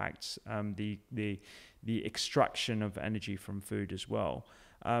actually impacts the extraction of energy from food as well.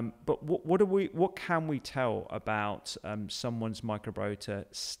 But what can we tell about someone's microbiota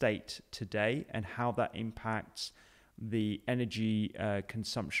state today, and how that impacts the energy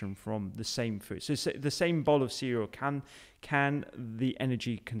consumption from the same food? So the same bowl of cereal, can the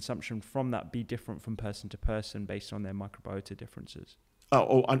energy consumption from that be different from person to person based on their microbiota differences?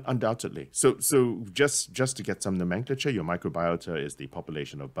 Undoubtedly. So just to get some nomenclature, your microbiota is the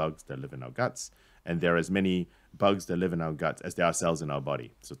population of bugs that live in our guts, and there are as many bugs that live in our guts as there are cells in our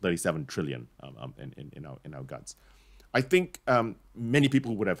body. So 37 trillion in our guts. I think many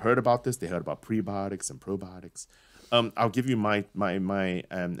people would have heard about this. They heard about prebiotics and probiotics. I'll give you my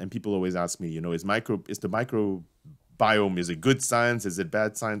and people always ask me, you know, is the microbiome, is it good science? Is it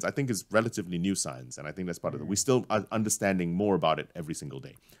bad science? I think it's relatively new science, and I think that's part of it. We still are understanding more about it every single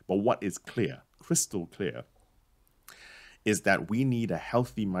day. But what is clear, crystal clear, is that we need a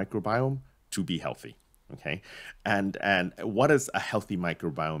healthy microbiome to be healthy. Okay, and what does a healthy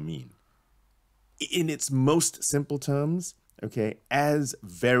microbiome mean? In its most simple terms, okay, as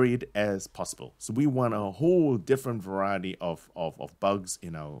varied as possible. So we want a whole different variety of bugs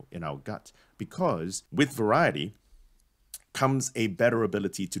in our gut, because with variety comes a better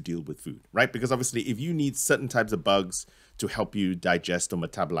ability to deal with food, right? Because obviously, if you need certain types of bugs to help you digest or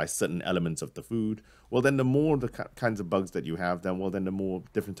metabolize certain elements of the food, well, then the more the kinds of bugs that you have, then the more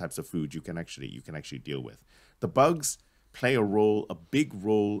different types of food you can actually deal with. The bugs play a big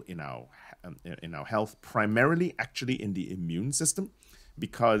role in our health, primarily actually in the immune system,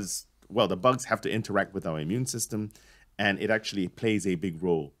 because, well, the bugs have to interact with our immune system, and it actually plays a big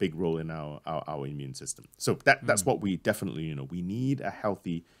role in our immune system. So that's what we definitely, you know, we need a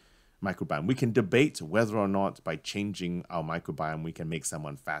healthy microbiome. We can debate whether or not by changing our microbiome we can make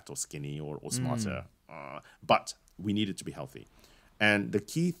someone fat or skinny or smarter, but we need it to be healthy. And the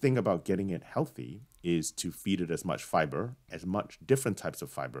key thing about getting it healthy is to feed it as much fiber, as much different types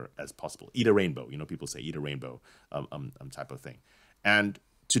of fiber as possible. Eat a rainbow. You know, people say eat a rainbow type of thing. And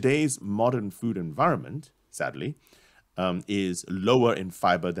today's modern food environment, sadly, is lower in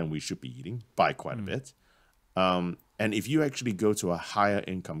fiber than we should be eating by quite a bit. And if you actually go to a higher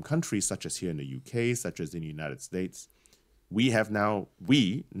income country, such as here in the UK, such as in the United States,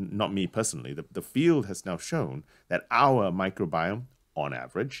 not me personally, the field has now shown that our microbiome, on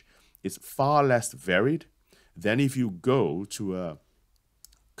average, is far less varied than if you go to a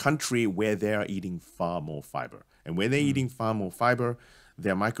country where they are eating far more fiber. And when they're eating far more fiber,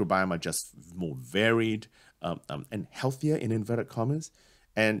 their microbiome are just more varied and healthier, in inverted commas.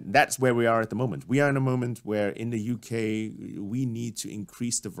 And that's where we are at the moment. We are in a moment where in the UK, we need to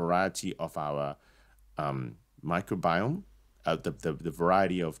increase the variety of our microbiome, the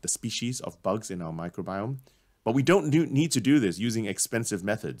variety of the species of bugs in our microbiome. But we don't need to do this using expensive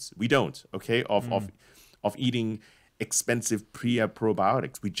methods. We don't, okay, of eating expensive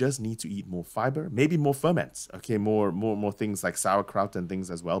probiotics. We just need to eat more fiber, maybe more ferments, okay, more things like sauerkraut and things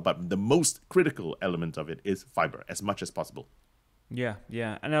as well. But the most critical element of it is fiber as much as possible. Yeah,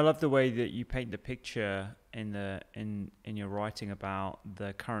 yeah, and I love the way that you paint the picture in your writing about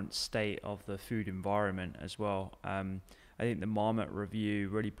the current state of the food environment as well. I think the Marmot review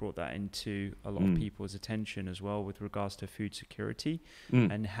really brought that into a lot of people's attention as well with regards to food security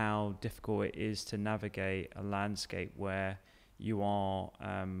and how difficult it is to navigate a landscape where you are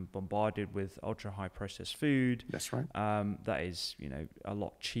bombarded with ultra high processed food. That's right. That is, a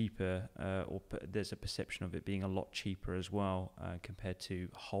lot cheaper, or there's a perception of it being a lot cheaper as well compared to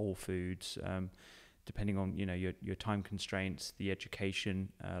whole foods. Depending on your time constraints, the education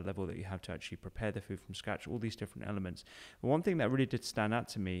level that you have to actually prepare the food from scratch, all these different elements. But one thing that really did stand out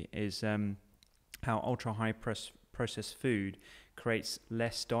to me is how ultra high processed food creates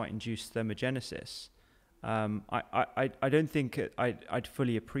less diet-induced thermogenesis. I don't think I'd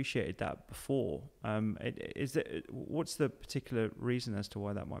fully appreciated that before. What's the particular reason as to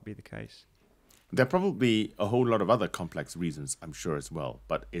why that might be the case? There are probably a whole lot of other complex reasons, I'm sure, as well.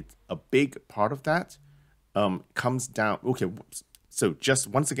 But it's a big part of that comes down. Okay, so just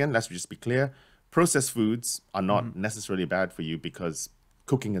once again, let's just be clear. Processed foods are not necessarily bad for you because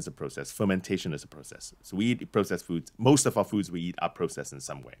cooking is a process. Fermentation is a process. So we eat processed foods. Most of our foods we eat are processed in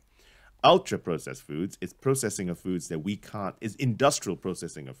some way. Ultra processed foods is processing of foods that we can't, is industrial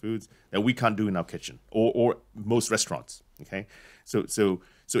processing of foods that we can't do in our kitchen or most restaurants. Okay. So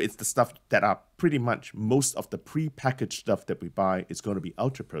it's the stuff that are pretty much most of the pre-packaged stuff that we buy is going to be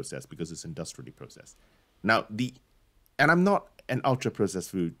ultra processed because it's industrially processed. Now and I'm not an ultra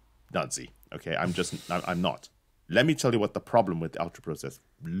processed food Nazi. Okay. I'm not. Let me tell you what the problem with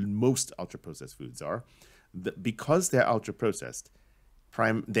most ultra processed foods are. Because they're ultra processed,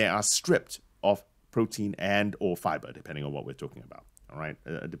 they are stripped of protein and or fiber, depending on what we're talking about. All right,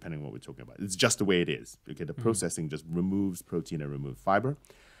 depending on what we're talking about. It's just the way it is. Okay, the processing just removes protein and removes fiber.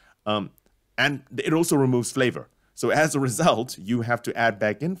 And it also removes flavor. So as a result, you have to add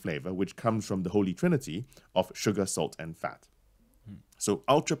back in flavor, which comes from the holy trinity of sugar, salt, and fat. So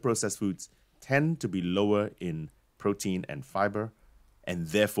ultra-processed foods tend to be lower in protein and fiber, and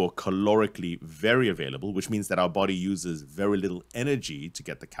therefore calorically very available, which means that our body uses very little energy to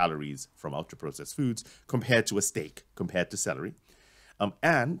get the calories from ultra-processed foods compared to a steak, compared to celery,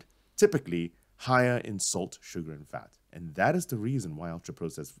 and typically higher in salt, sugar, and fat. And that is the reason why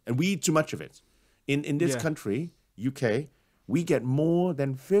ultra-processed, and we eat too much of it. In this country, UK, we get more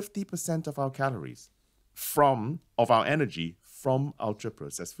than 50% of our calories of our energy from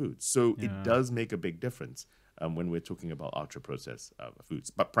ultra-processed foods. So it does make a big difference when we're talking about ultra-processed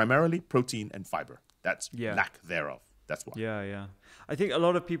foods. But primarily protein and fiber. That's lack thereof. That's why. Yeah. I think a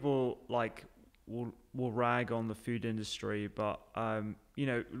lot of people will rag on the food industry, but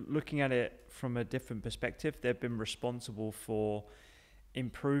looking at it from a different perspective, they've been responsible for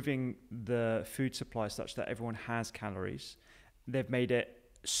improving the food supply such that everyone has calories. They've made it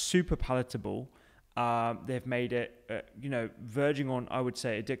super palatable. They've made it, verging on, I would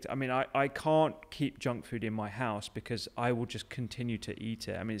say, addictive. I mean, I can't keep junk food in my house because I will just continue to eat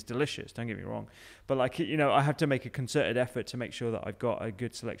it. I mean, it's delicious, don't get me wrong. But I have to make a concerted effort to make sure that I've got a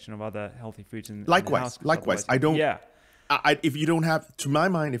good selection of other healthy foods in the house. Likewise. I don't, if you don't have, to my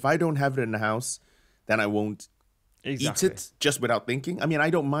mind, if I don't have it in the house, then I won't eat it just without thinking. I mean,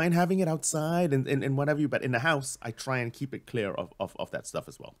 I don't mind having it outside and whatever, but in the house, I try and keep it clear of that stuff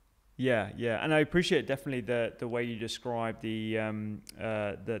as well. Yeah, and I appreciate definitely the way you describe the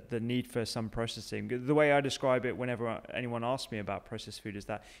need for some processing. The way I describe it whenever anyone asks me about processed food is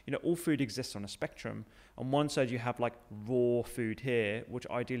that all food exists on a spectrum. On one side you have like raw food here, which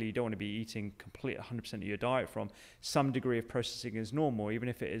ideally you don't want to be eating complete 100% of your diet from. Some degree of processing is normal, even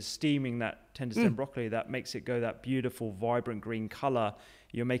if it is steaming that tender stem broccoli that makes it go that beautiful vibrant green color.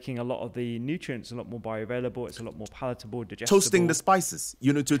 You're making a lot of the nutrients a lot more bioavailable. It's a lot more palatable, digestible. Toasting the spices,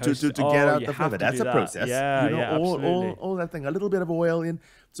 to get out the flavor. That's a process. Yeah, all that thing. A little bit of oil in.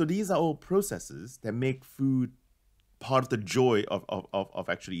 So these are all processes that make food part of the joy of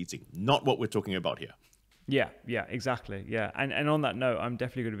actually eating. Not what we're talking about here. Yeah, exactly. Yeah, and on that note, I'm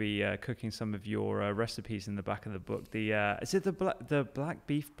definitely going to be cooking some of your recipes in the back of the book. Is it the black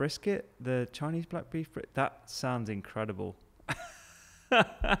beef brisket, the Chinese black beef brisket? That sounds incredible.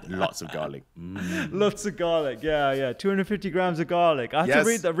 Lots of garlic. Lots of garlic. Yeah. 250 grams of garlic. I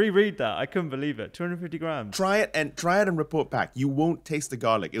have to reread that. I couldn't believe it. 250 grams. Try it and report back. You won't taste the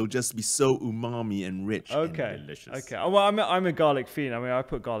garlic. It'll just be so umami and rich and delicious. Okay. Well, I'm a garlic fiend. I mean, I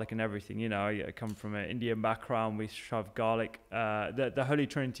put garlic in everything. I come from an Indian background. We shove garlic. The holy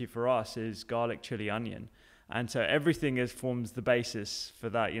trinity for us is garlic, chili, onion. And so everything forms the basis for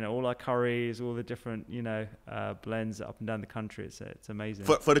that. All our curries, all the different, blends up and down the country. It's amazing.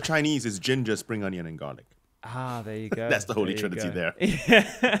 For the Chinese, it's ginger, spring onion, and garlic. Ah, there you go. That's the holy trinity there.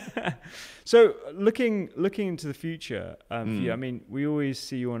 Yeah. So looking into the future for you, I mean, we always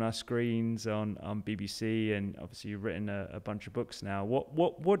see you on our screens on BBC, and obviously you've written a bunch of books now.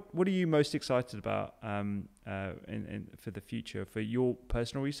 What are you most excited about for the future, for your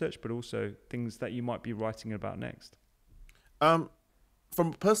personal research, but also things that you might be writing about next? From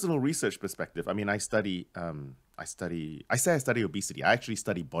a personal research perspective, I mean, I study obesity. I actually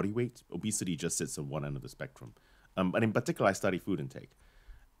study body weight. Obesity just sits on one end of the spectrum. But in particular, I study food intake.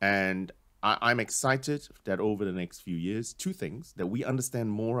 And I'm excited that over the next few years, two things: that we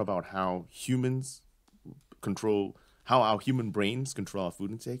understand more about how our human brains control our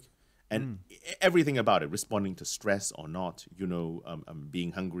food intake, and everything about it, responding to stress or not,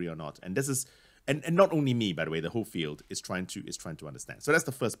 being hungry or not. And this is, and not only me, by the way, the whole field is trying to understand. So that's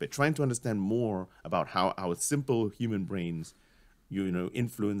the first bit, trying to understand more about how our simple human brains,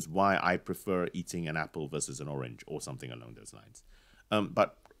 influence why I prefer eating an apple versus an orange or something along those lines.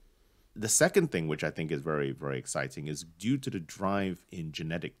 But the second thing, which I think is very, very exciting, is due to the drive in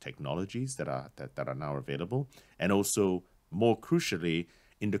genetic technologies that are now available, and also more crucially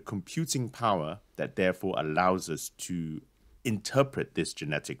in the computing power that therefore allows us to interpret this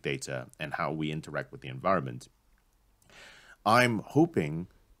genetic data and how we interact with the environment. I'm hoping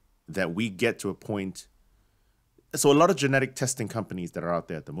that we get to a point. So a lot of genetic testing companies that are out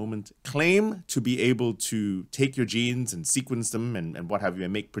there at the moment claim to be able to take your genes and sequence them and what have you,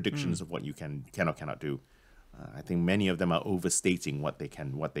 and make predictions of what you can or cannot do. I think many of them are overstating what they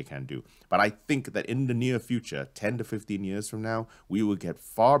can do. But I think that in the near future, 10 to 15 years from now, we will get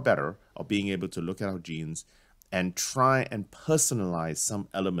far better at being able to look at our genes and try and personalize some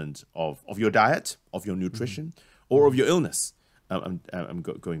element of your diet, of your nutrition, or of your illness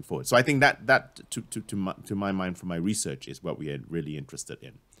going forward. So I think that to my mind, from my research, is what we are really interested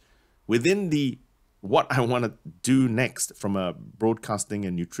in. Within what I want to do next from a broadcasting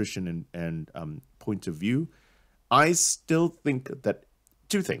and nutrition and point of view, I still think that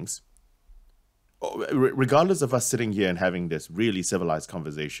two things. Regardless of us sitting here and having this really civilized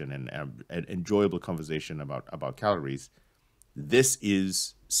conversation and an enjoyable conversation about calories,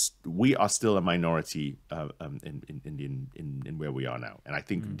 we are still a minority in where we are now, and I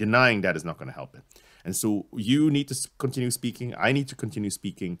think denying that is not going to help it. And so you need to continue speaking. I need to continue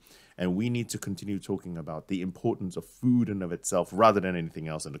speaking, and we need to continue talking about the importance of food in of itself, rather than anything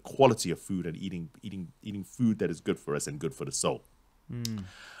else, and the quality of food and eating food that is good for us and good for the soul.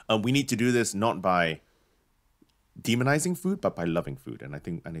 We need to do this not by demonizing food, but by loving food. And I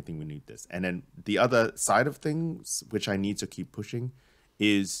think we need this. And then the other side of things, which I need to keep pushing,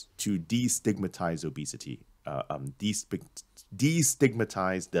 is to destigmatize obesity,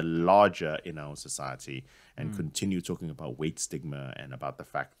 destigmatize the larger in our society, and continue talking about weight stigma and about the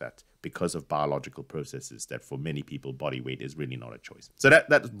fact that because of biological processes, that for many people, body weight is really not a choice. So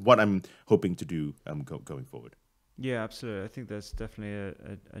that's what I'm hoping to do going forward. Yeah, absolutely. I think that's definitely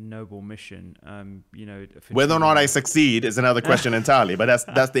a noble mission. Whether or not I succeed is another question entirely, but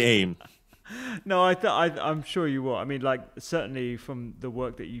that's the aim. No, I'm sure you will. I mean, like, certainly from the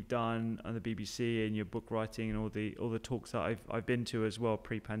work that you've done on the BBC and your book writing and all the talks that I've been to as well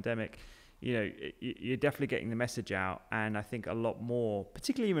pre-pandemic, you're definitely getting the message out. And I think a lot more,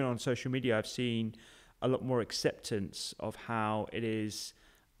 particularly even on social media, I've seen a lot more acceptance of how it is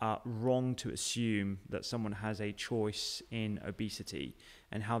wrong to assume that someone has a choice in obesity,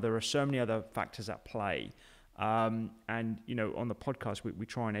 and how there are so many other factors at play. And, on the podcast, we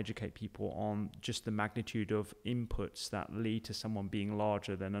try and educate people on just the magnitude of inputs that lead to someone being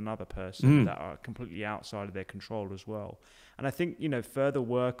larger than another person that are completely outside of their control as well. And I think, further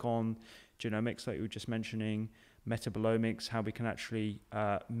work on genomics, like you were just mentioning, metabolomics, how we can actually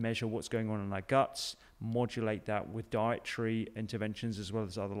measure what's going on in our guts, modulate that with dietary interventions as well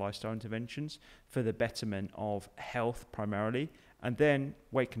as other lifestyle interventions for the betterment of health primarily, and then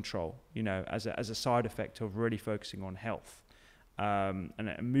weight control, as a side effect of really focusing on health, and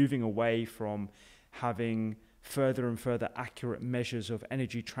moving away from having further and further accurate measures of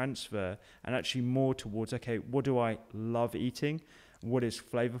energy transfer, and actually more towards, okay, what do I love eating? What is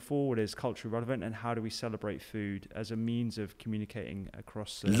flavorful, what is culturally relevant, and how do we celebrate food as a means of communicating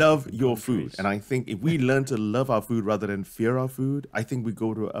across love your food. And I think if we learn to love our food rather than fear our food, I think we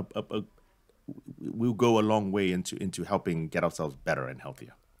go to we'll go a long way into helping get ourselves better and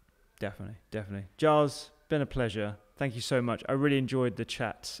healthier. Definitely. Giles, been a pleasure. Thank you so much. I really enjoyed the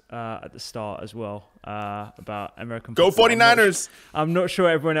chat at the start as well about American Go football. 49ers! I'm not sure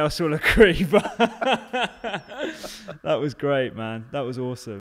everyone else will agree, but that was great, man. That was awesome.